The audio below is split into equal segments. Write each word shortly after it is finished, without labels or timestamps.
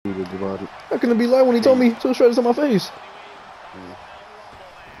about it. How can it be light when he told me to straight to my face?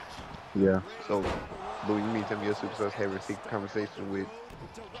 Yeah. So, Lou, you mean tell me your superstars having a secret conversation with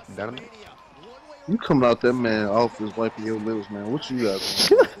Dynamite? You coming out that man office wiping your lips, man. What you got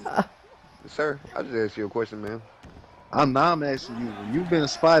going on? Sir, I just asked you a question, man. I'm asking you. When you've been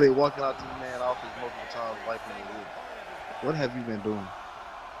spotted walking out this man office multiple times wiping your lips, what have you been doing?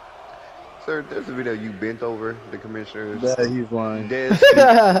 Sir, there's a video you bent over the commissioner's Yeah, he's lying. desk.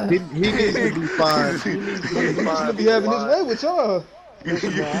 He needs to be fined. He needs to be fined. Be having his way with y'all.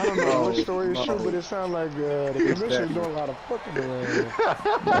 Listen, man, I don't know what story is no. true, but it sounds like the commissioner's doing a lot of fucking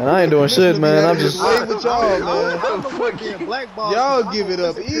around. Man, I ain't doing shit, man. I'm just I- with y'all, I man. don't know what being blackballed. Y'all give it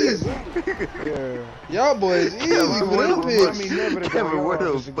up easy. Yeah. Y'all boys easy with them I picks. mean, never to Kevin, go what to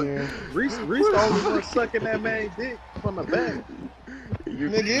the office fuck? again. Reese the only one sucking that man dick from the back.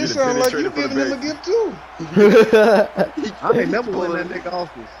 Nigga, it sound like you giving him a gift too. I ain't never went in that nigga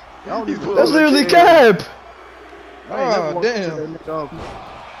office. That's literally cap. Oh, damn.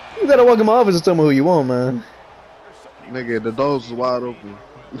 You gotta walk in my office and tell me who you want, man. Nigga, the doors is wide open.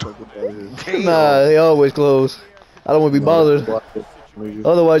 Nah, they always closed. I don't want to be bothered.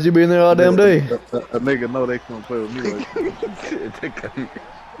 Otherwise, you be in there all damn day. A nigga know they couldn't play with me like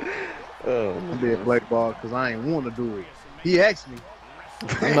that. I'm being blackballed because I ain't want to do it. He asked me.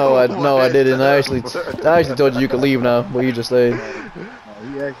 No, I didn't. I actually told you could leave now, but you just stayed.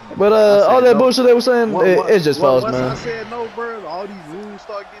 He asked me. But all that bullshit they were saying, it's just false, once man. I said no, bro, all these rules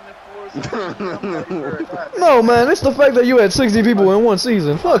start getting enforced. No, man, it's the fact that you had 60 people in one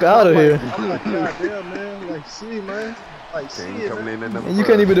season. Fuck out of here. I'm like, goddamn, man. Like, see, man. Like, see, man. And you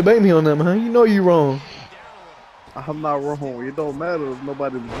can't even debate me on that, man. You know you wrong. I'm not wrong. It don't matter if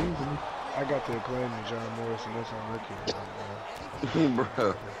nobody was using me. I got to acclaim to John Morrison. That's all I care about,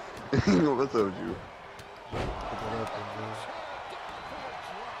 Bro, what's up with you?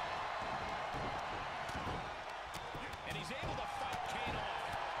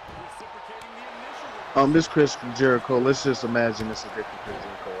 This Chris Jericho. Let's just imagine it's a different Chris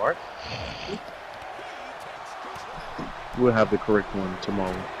Jericho, alright? We'll have the correct one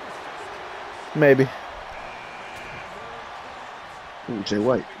tomorrow. Maybe. Ooh, Jay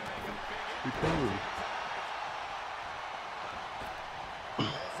White.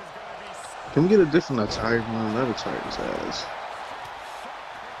 Can we get a different attire one? That attire his ass.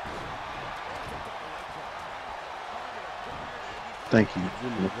 Thank you.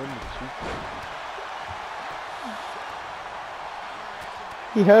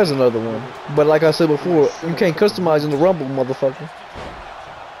 He has another one. But like I said before, you can't customize in the Rumble, motherfucker.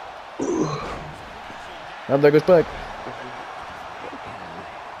 And there goes back.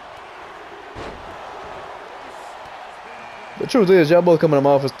 The truth is, y'all both come in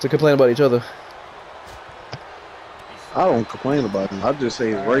my office to complain about each other. I don't complain about him. I just say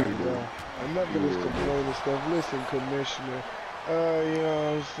it's regular. I'm not gonna complain and stuff. Listen, Commissioner. You know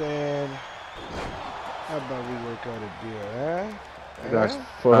what I'm saying? How about we work out a deal, huh?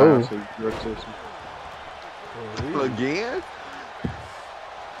 For who? Again?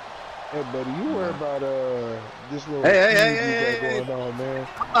 Hey, buddy, you worry about this little Hey, going on, man.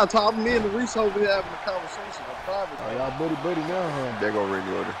 I'm not talking. Me and the Reese over here having a conversation. A private. Oh, y'all buddy now, huh? There go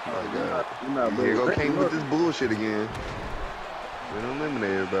Randy Orton. Oh my God. You're not Here go Kane with this bullshit again. We don't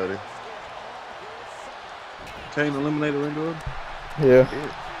eliminate everybody. Kane eliminated Randy Orton? Yeah.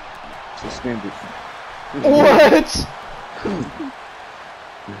 Suspended. What?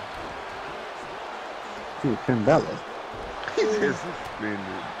 Finn Balor. He said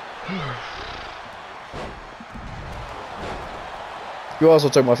suspended. You also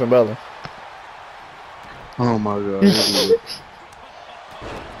took my Finn Balor. Oh my God.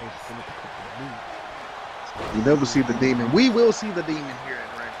 You never see the demon. We will see the demon here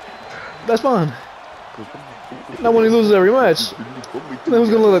in Rampage. That's fine. Not when he loses every match. Then who's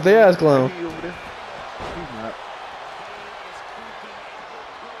gonna look like the ass clown? He's not.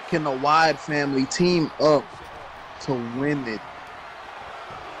 Can the Wide family team up to win it?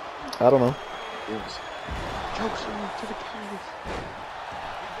 I don't know. Yes.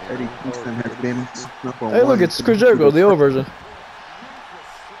 Eddie Kingston has been up on Hey, look, it's Chris Jericho, the old version.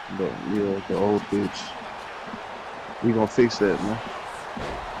 The old bitch. We gonna fix that, man.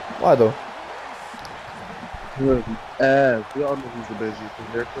 Why though? We all know who's the best Chris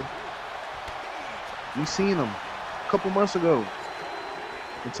Jericho. We seen him a couple months ago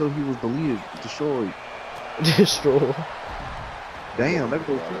until he was deleted, destroyed. Destroy. Damn, that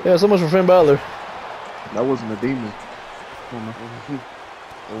goes. Yeah, so much for Finn Balor. That wasn't a demon.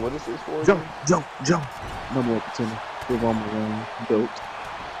 And what is this for? Jump. Number one contender. Give on the ring. Built.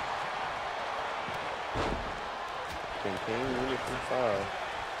 Can Kane win it from 5?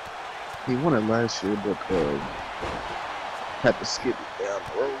 He won it last year, but had to skip it down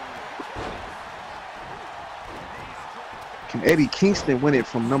the road. Can Eddie Kingston win it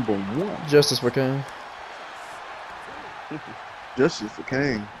from number 1? Justice for Kane. Justice for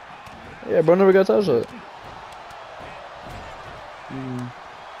Kane. Yeah, bro, never got touched it.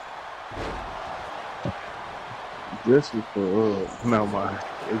 Justice for no mind.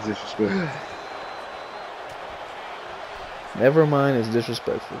 It's disrespectful. Never mind, it's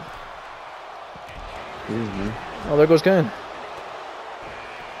disrespectful. It is, man. Oh, there goes Kane.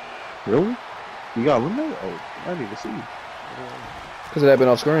 Really? You got eliminated? Oh, I need to see. Because it had been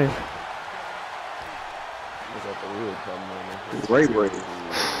off screen. Ray.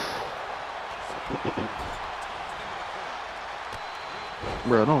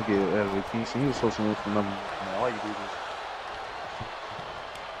 Bro, don't get it out of the Kingston. He was supposed to win for number 1. Why you do this?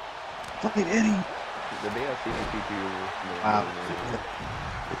 Fucking Eddie. The day I see the people. Wow.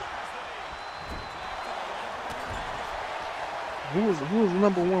 Who was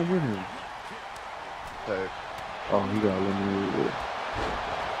number 1 with him? Oh, he got eliminated.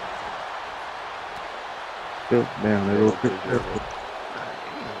 Damn, they were pretty careful.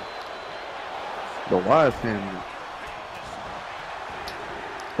 The Wyatt family.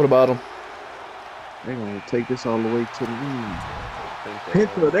 What about him? They're gonna take this all the way to the lead.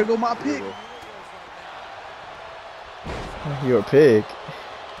 Penta, there go my pick. You're a pig.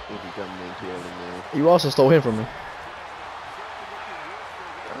 You also stole him from me.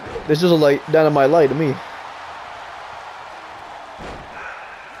 This just look like Dynamite Light to me.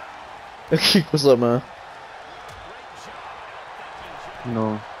 What's up, man?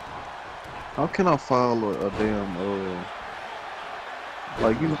 No. How can I follow a damn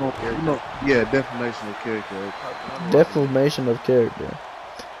like you know, yeah, defamation of character. Defamation of character.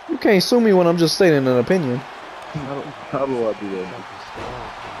 You can't sue me when I'm just stating an opinion. How do I do that?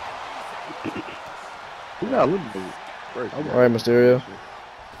 We got eliminated. All right, Mysterio.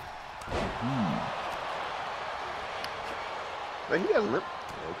 But he has lip.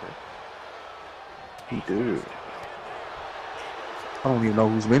 Okay. He did. I don't even know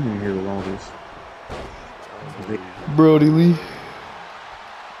who's been in here the longest. Brody Lee.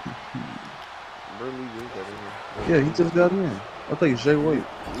 Yeah, he just got in. I think it's Jay White.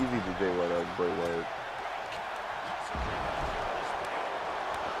 Easy to Jay White out, Bray Wyatt.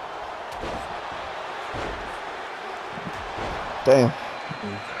 Damn.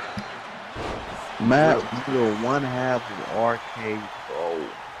 Matt Wheel, 1/2 of Arcade Pro.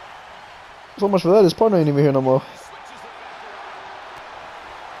 So much for that. His partner ain't even here no more.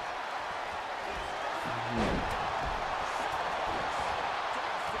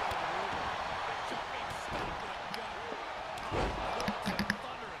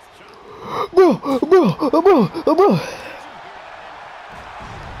 Bro.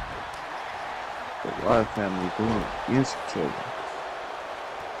 The Wyatt family doing against each other.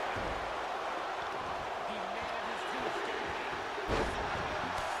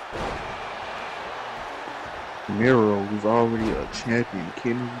 Miro, who's already a champion,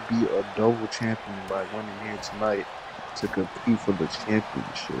 can he be a double champion by winning here tonight to compete for the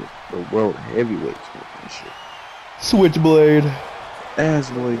championship, the World Heavyweight Championship? Switchblade.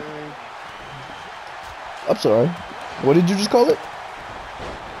 Ashley. I'm sorry. What did you just call it?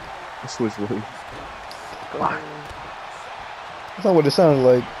 Switchblade. That's not what it sounded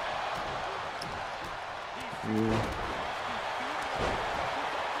like. Yeah.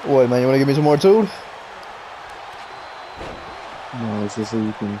 What, man? You want to give me some more too? No, it's just so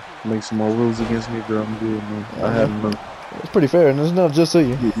you can make some more rules against me, girl. I'm good, man. I have enough. It's pretty fair, and it's not just to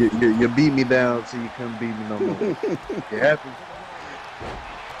you. You beat me down so you couldn't beat me no more. You happy?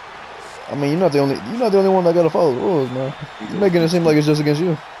 I mean, you're not the only one that gotta follow the rules, man. You're making it seem like it's just against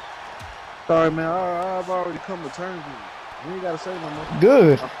you. Sorry, man. I've already come to terms with you. You ain't gotta say no more.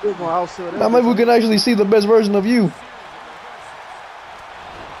 Good. I'm still gonna outsell that. Now maybe we can actually see the best version of you.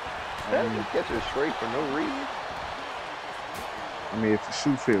 That just catch it straight for no reason. I mean, if the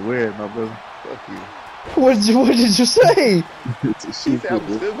shoe fit, wear it, my brother. Fuck you. What did you say? It's a shoe He fit. said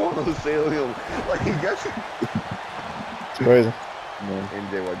I'm still going to sell him. Like he got you. It's crazy. No. And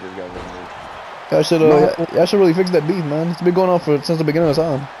Jay White just got eliminated. Y'all should really fix that beef, man. It's been going on since the beginning of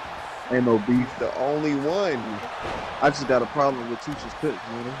time. Ain't no beef. The only one. I just got a problem with teacher's pet,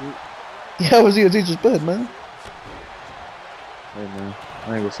 man. Yeah, was he a teacher's pet, man? Hey, man.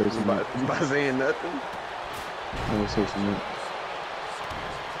 I ain't gonna say something. By saying nothing. I ain't gonna say something.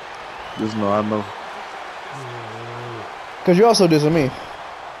 Just know I know. Cause you also dissing me.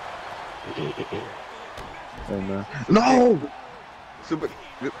 Hey, man. No! Super.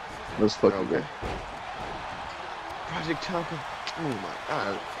 Let's fucking go. Project Chonka. Oh my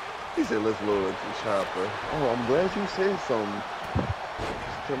god. He said, let's lower it to Chopper. Oh, I'm glad you said something.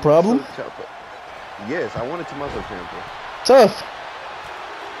 Problem? Chopper. Yes, I wanted Tommaso Ciampa. Tough.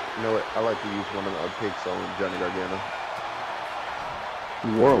 You know what? I like to use one of our picks on Johnny Gargano.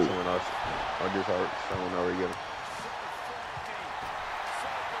 Whoa. Someone else. Or just someone already get him.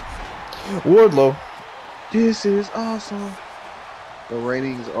 Wardlow. This is awesome. The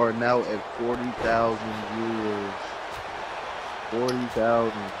ratings are now at 40,000 viewers.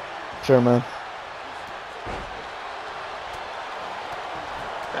 40,000. Sure, man.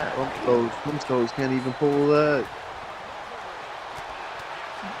 Some shows can't even pull that.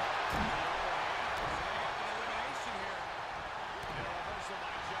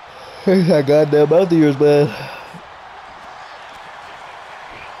 I goddamn about the years, man.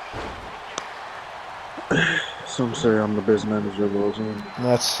 Some say I'm the best manager of all time.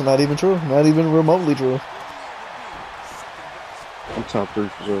 That's not even true. Not even remotely true. I'm top 3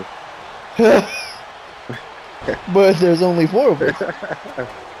 for sure. But there's only 4 of us.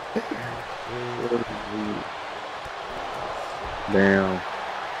 Damn.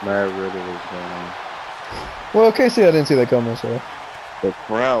 Matt Riddle is down. Well, I can't say I didn't see that coming, so. The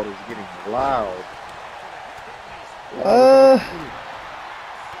crowd is getting loud.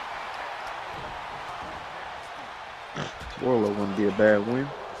 Warlow wouldn't be a bad win.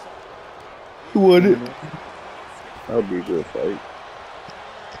 Would it? That would be a good fight.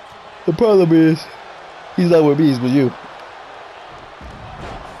 The problem is, he's not with me, he's with you.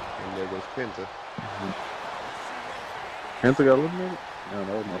 And there goes Penta. Penta got eliminated? No,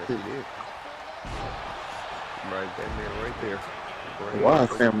 that was my Yes, pick. he did. Right, that man right there. Why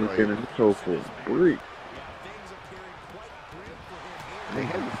family been in the show for a break? They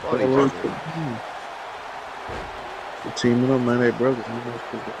had to fight each other. The team of them, man, they brothers.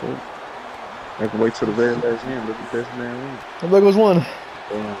 I can wait till the very last game. Look at best man win. I think it was one.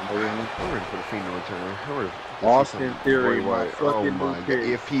 I'm ready for the Phoenix return. Austin Theory, Bray Wyatt. Oh my god!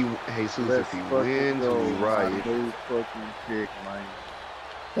 If he, Jesus, if he wins, we riot. No fucking pick, man.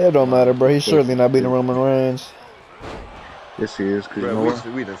 It don't matter, bro. He's certainly not beating Roman Reigns. Yes, he is. Cause Bro, you know what?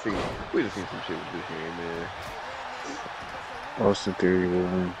 we done seen some shit with this game, man. Austin Theory will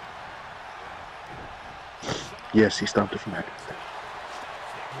win. Yes, he stopped it from happening.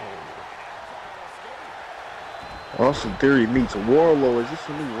 Austin Theory meets Warlow. Is this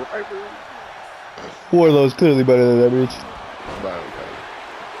a new rivalry? Warlow's clearly better than that bitch.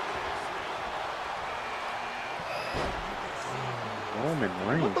 Roman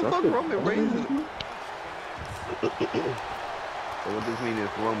Reigns. What the fuck, Roman Reigns? So what this mean is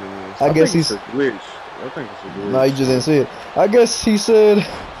Roman wins? I guess think he's. it's a glitch. I think it's a glitch. Nah, you just didn't see it. I guess he said.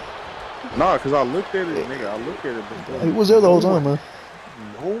 Nah, cause I looked at it, nigga. I looked at it before. He was there the whole time, man.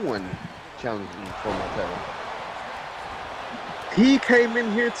 No one challenged me for my title. He came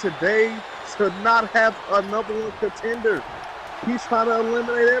in here today to not have a number one contender. He's trying to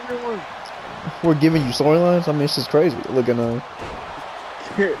eliminate everyone. We're giving you storylines? I mean, it's just crazy. Looking at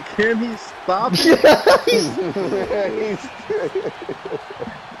Can he stop it?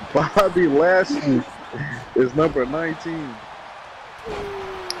 Bobby Lashley is number 19.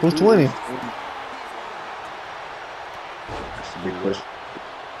 Who's 20? That's a big question.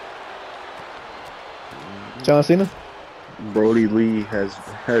 John Cena? Brody Lee has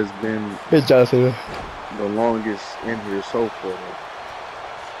been It's John Cena. the longest in here so far.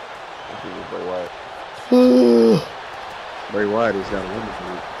 Bray Wyatt. Bray Wyatt has got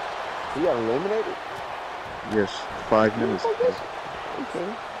eliminated. He got eliminated? Yes, 5 minutes.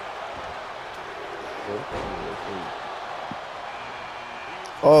 Okay.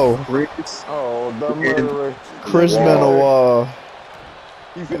 Oh, Chris, Oh, the murderer. Chris Wow. Benoit.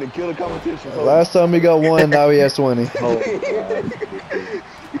 He's finna kill the competition. So Last time he got 1, now he has 20. he's finna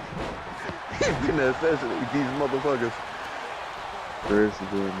assassinate these motherfuckers. Chris is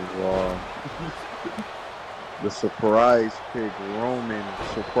doing the wall. The surprise pick, Roman,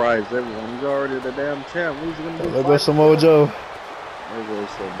 surprised everyone. He's already the damn champ. Who's he gonna do? There goes Samoa Joe. There goes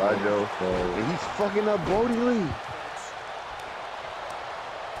Bye, Joe. And he's fucking up Brody Lee.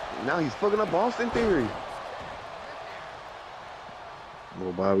 Now he's fucking up Austin Theory.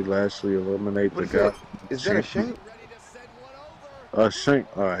 Will Bobby Lashley eliminate the What is guy? that? Is that a shank? Shank.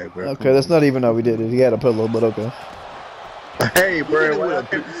 All right, bro. Okay, that's not even how we did it. He had a pillow, but okay. Hey, bro.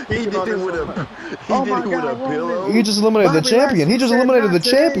 He did it with a pillow. He just eliminated the champion. He just eliminated the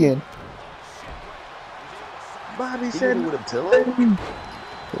champion. Bobby He did said it with a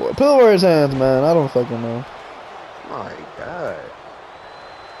pillow? Pillow in his hands, man. I don't fucking know. My God.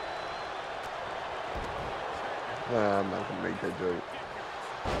 I'm not gonna make that joke.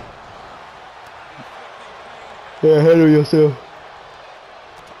 Yeah, handle yourself.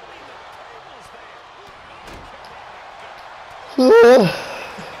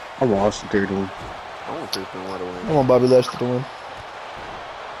 I want Austin Theory to win. I want Chris Benoit to win. I want Bobby Lashley to win.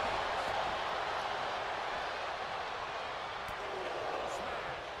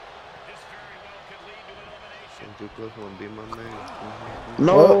 Be my man.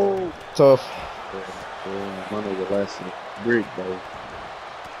 No. Well, tough. My nigga Lashley. Brick, though.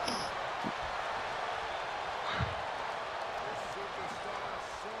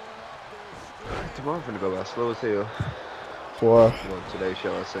 Tomorrow I'm finna go by slow as hell. Why? Well, today's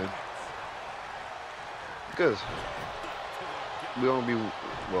show, I say. Because we gonna be,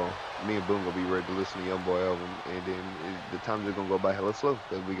 well, me and Boom gonna be ready to listen to Young Boy album, and then the times are gonna go by hella slow,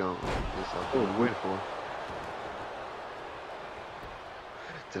 because we gonna, it's something we're waiting for.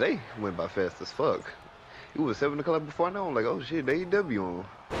 Today went by fast as fuck. It was 7 o'clock before I know. I'm like, oh shit, the AEW on.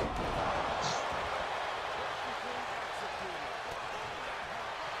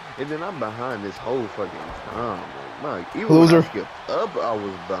 And then I'm behind this whole fucking time. Like, even Loser. when I skipped up, I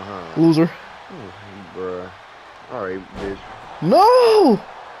was behind. Loser. Oh, bruh. Alright, bitch. No!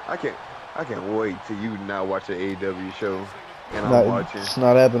 I can't wait till you not watch the AEW show. And I'm watching. It's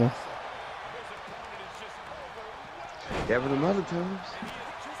not happening. Happened a lot of times.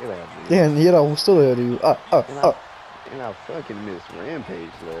 It happened. Yeah, and yet I'm still ahead of you. And I fucking missed Rampage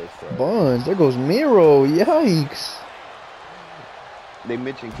last Friday. Buns, there goes Miro. Yikes. They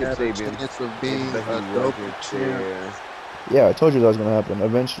mentioned Kip Sabian. Chance of being a double champ. Yeah, I told you that was gonna happen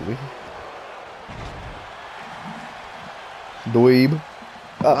eventually. Dweeb.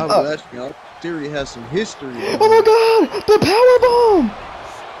 Lashley, Theory has some history. Oh my god! The power bomb!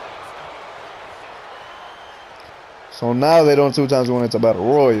 So now they don't 2 times when it's a battle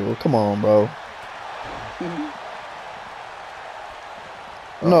royal. Come on, bro.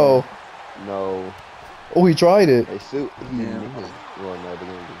 No. No. Oh, he tried it. They suit. Well, no, they're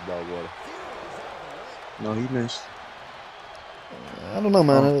gonna get dog water. No, he missed. I don't know,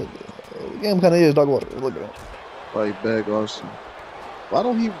 man. The game kind of is dog water. Look at that. Like back Austin. Why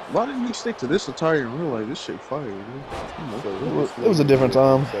didn't he stick to this attire in real life? This shit fire, dude. It was a different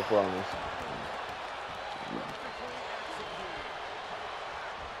time.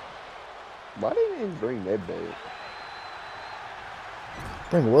 Why didn't they bring that back?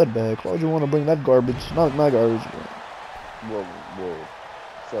 Bring what back? Why would you want to bring that garbage? Not my garbage. Whoa.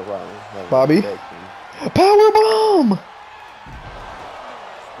 Seth Rollins. Bobby? Power bomb!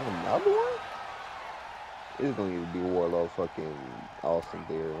 Another one? It's gonna either be Warlow fucking Austin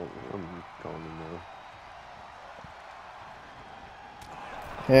there. I'm calling him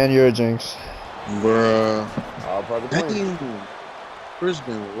now. And you're a jinx. Bruh. All part of the plan. Damn. Chris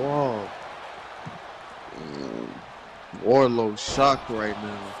Benoit. Warlow shocked right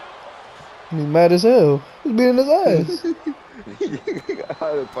now. He's mad as hell. He's beating his ass. I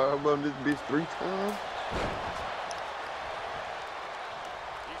had firebomb this bitch 3 times.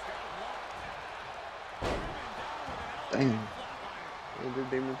 Damn. And this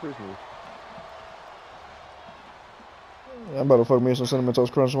Damon Christmas. I'm about to fuck me some Cinnamon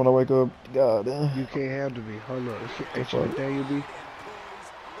Toast Crunch when I wake up. God damn. You can't handle me. Hold on. Ain't you Nathaniel B?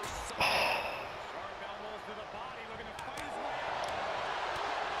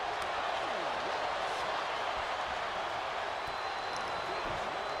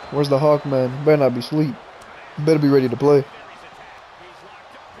 Where's the Hawk man? Better not be asleep. Better be ready to play.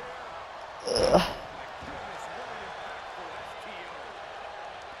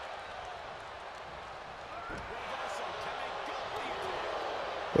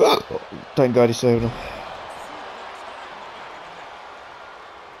 Thank God he saved him.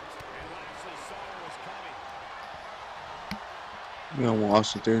 You don't want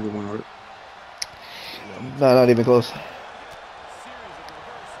Austin Theory to win, right? Nah, not even close.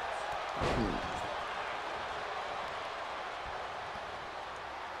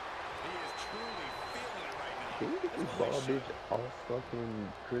 Can you get this ball bitch off fucking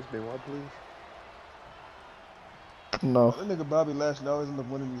Chris Benoit, please? No. That nigga Bobby Lashley always end up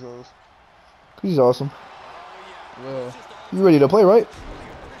winning these hoes. He's awesome. Well, You ready to play, right?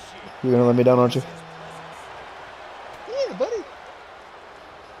 You're gonna let me down, aren't you? yeah, buddy.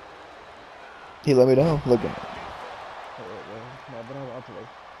 He let me down. Look at him. No, but I'll play.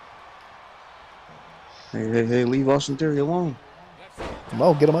 Hey, leave Austin Theory alone. Come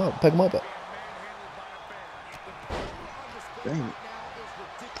on, get him out. Pick him up. Dang it.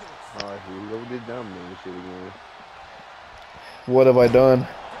 Alright, here we go with this dominating shit again. What have I done?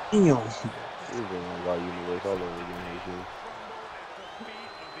 Damn. This is a lot of universe all over again. Shit.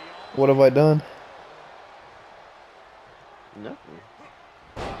 What have I done? Nothing.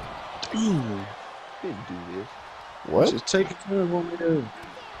 Damn. Didn't do this. What? Just take it to him over there.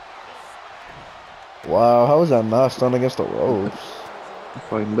 Wow, how is that not stunned against the ropes?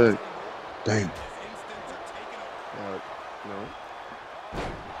 Fighting back. Damn. No.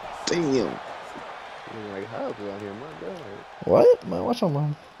 Damn. Like houses out here, my God. What? Man, watch out,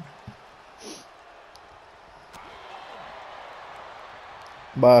 man.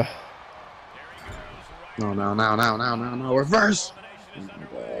 Bye. No. Reverse. Oh my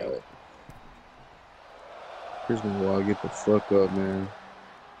God. Chris Benoit, get the fuck up, man.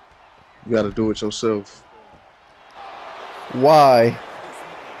 You gotta do it yourself. Why?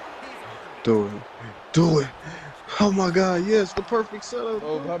 Do it. Do it. Oh my God, yes, the perfect setup.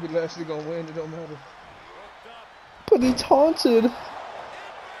 Oh, Bobby Lashley gonna win, it don't matter. But he taunted.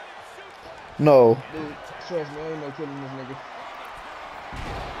 No. Dude, trust me, I ain't no killing this nigga.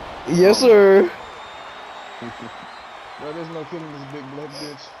 Yes, sir. Bro, there's no killing this big black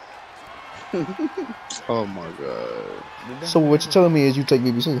bitch. Oh my God. So what you're telling me is you take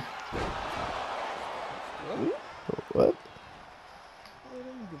BBC? What? What that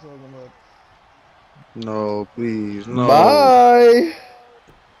nigga talking about? No, please, no. Bye.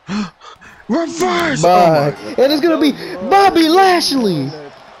 Reverse. Bye. Oh And it's gonna be Bobby Lashley.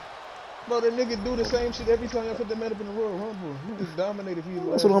 Bro, that nigga do the same shit every time y'all put that man up in the Royal Rumble. He just dominated for you.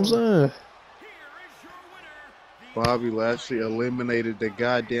 That's what I'm saying. Bobby Lashley eliminated the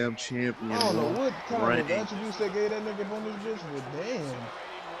goddamn champion. I don't know what kind of Reigns. attributes they gave that nigga on this bitch, but damn.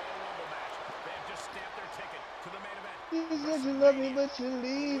 You said you love me, but you're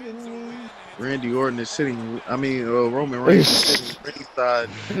leaving me. Randy Orton is sitting. Roman Reigns is sitting ringside,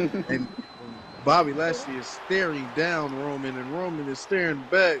 and Bobby Lashley is staring down Roman, and Roman is staring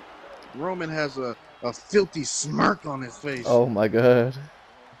back. Roman has a filthy smirk on his face. Oh my God.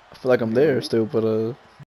 I feel like I'm there still, but